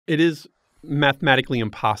It is mathematically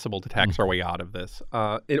impossible to tax our way out of this.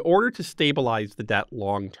 In order to stabilize the debt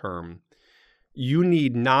long term, you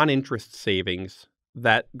need non-interest savings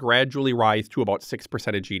that gradually rise to about 6%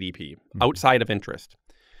 of GDP outside of interest.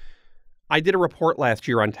 I did a report last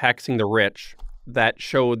year on taxing the rich that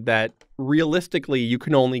showed that realistically you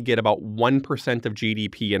can only get about 1% of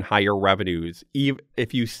GDP in higher revenues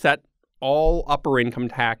if you set all upper income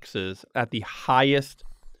taxes at the highest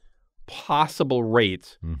possible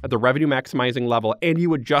rate at the revenue maximizing level, and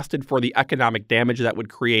you adjusted for the economic damage that would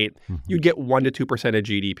create, you'd get 1 to 2% of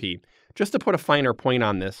GDP. Just to put a finer point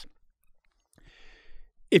on this,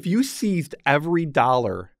 if you seized every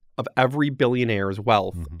dollar of every billionaire's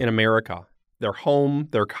wealth in America, their home,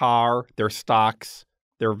 their car, their stocks,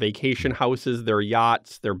 their vacation houses, their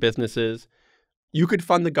yachts, their businesses, you could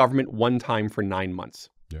fund the government one time for 9 months.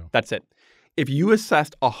 Yeah. That's it. If you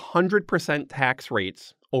assessed 100% tax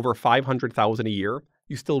rates over $500,000 a year,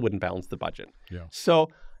 you still wouldn't balance the budget. Yeah. So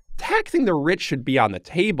taxing the rich should be on the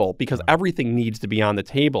table because everything needs to be on the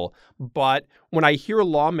table. But when I hear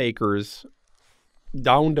lawmakers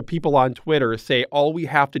down to people on Twitter say all we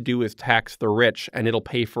have to do is tax the rich and it'll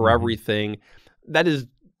pay for everything, that is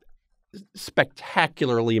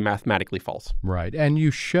spectacularly mathematically false. Right. And you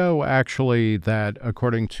show actually that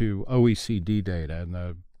according to OECD data, and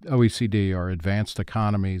the OECD are advanced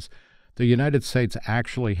economies, the United States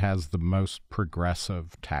actually has the most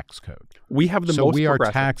progressive tax code. We have the most progressive. So we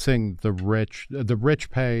are taxing the rich. The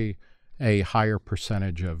rich pay a higher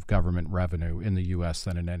percentage of government revenue in the U.S.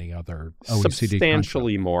 than in any other OECD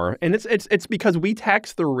substantially country. More. And it's because we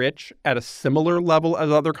tax the rich at a similar level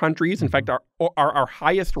as other countries. In fact, our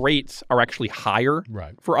highest rates are actually higher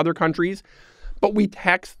for other countries. But we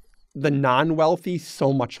tax the non-wealthy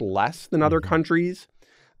so much less than other countries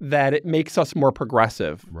that it makes us more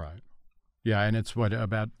progressive. Right. Yeah, and it's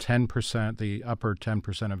about 10%, the upper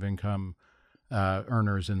 10% of income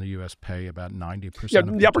earners in the U.S. pay about 90%. Yeah,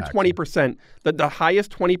 of the upper taxes. 20%. The highest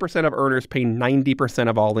 20% of earners pay 90%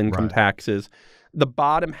 of all income taxes. The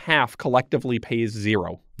bottom half collectively pays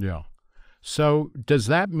zero. Yeah. So does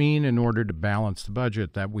that mean in order to balance the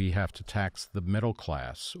budget that we have to tax the middle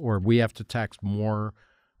class, or we have to tax more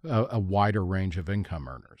a wider range of income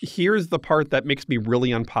earners? Here's the part that makes me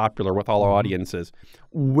really unpopular with all our audiences.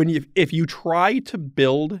 If you try to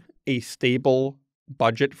build a stable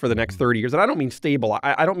budget for the next 30 years, and I don't mean stable,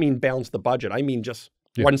 I don't mean balance the budget. I mean just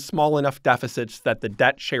run small enough deficits that the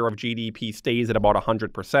debt share of GDP stays at about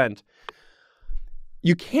 100%.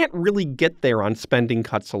 You can't really get there on spending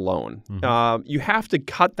cuts alone. You have to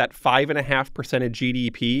cut that 5.5% of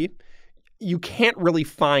GDP. You can't really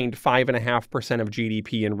find 5.5% of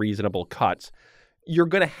GDP in reasonable cuts. You're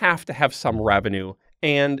going to have some revenue.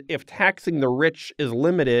 And if taxing the rich is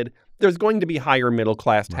limited, there's going to be higher middle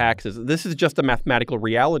class taxes. This is just a mathematical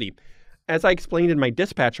reality. As I explained in my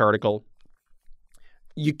Dispatch article,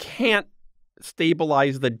 you can't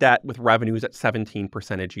stabilize the debt with revenues at 17%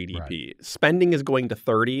 of GDP. Spending is going to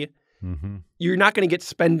 30%. You're not going to get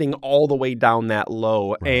spending all the way down that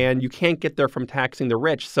low, and you can't get there from taxing the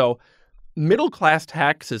rich. So middle-class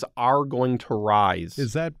taxes are going to rise.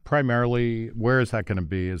 Is that primarily, where is that going to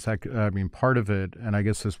be? Is that, I mean, part of it, and I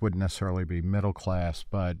guess this wouldn't necessarily be middle class,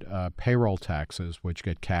 but payroll taxes, which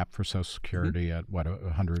get capped for Social Security at, what,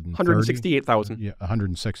 168,000. Yeah,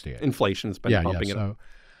 168. Inflation's been bumping it up.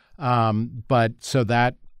 But so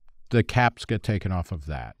that, the caps get taken off of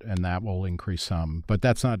that, and that will increase some. But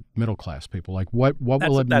that's not middle class people. Like, what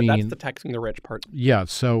will it mean? That's the taxing the rich part. Yeah.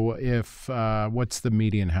 So if what's the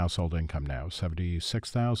median household income now?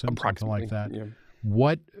 76,000, something like that. Yeah.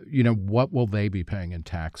 What will they be paying in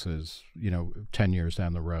taxes? 10 years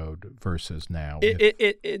down the road versus now.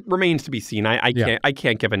 It remains to be seen. I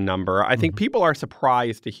can't give a number. I think people are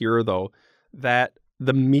surprised to hear though that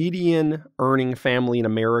the median earning family in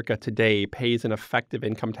America today pays an effective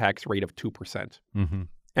income tax rate of 2%.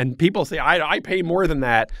 And people say, I pay more than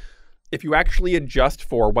that. If you actually adjust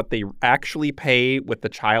for what they actually pay with the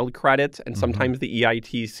child credit and sometimes the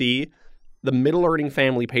EITC, the middle earning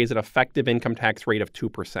family pays an effective income tax rate of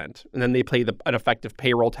 2%. And then they pay an effective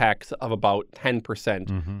payroll tax of about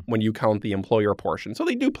 10% when you count the employer portion. So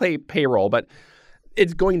they do pay payroll, but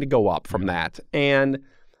it's going to go up from that. And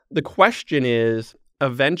the question is,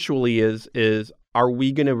 eventually is are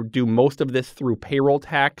we going to do most of this through payroll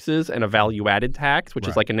taxes and a value-added tax, which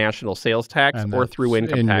is like a national sales tax, or through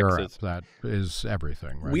income taxes? Europe, that is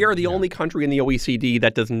everything, right? We are the only country in the OECD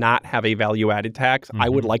that does not have a value-added tax. I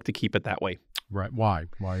would like to keep it that way. Right. Why?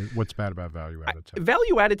 What's bad about value-added tax?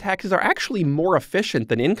 Value-added taxes are actually more efficient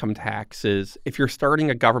than income taxes if you're starting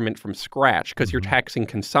a government from scratch because you're taxing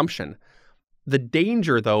consumption. The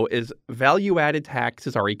danger, though, is value-added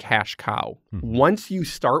taxes are a cash cow. Mm-hmm. Once you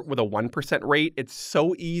start with a 1% rate, it's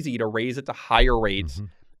so easy to raise it to higher rates Mm-hmm.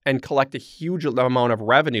 and collect a huge amount of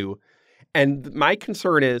revenue. And my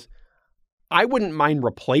concern is I wouldn't mind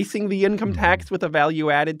replacing the income tax with a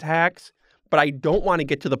value-added tax, but I don't want to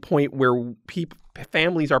get to the point where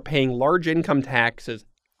families are paying large income taxes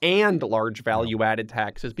and large value-added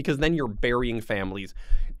taxes, because then you're burying families.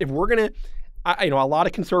 If we're going to a lot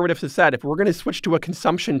of conservatives have said if we're going to switch to a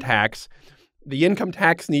consumption tax, the income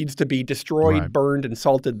tax needs to be destroyed, Right. burned, and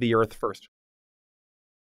salted the earth first.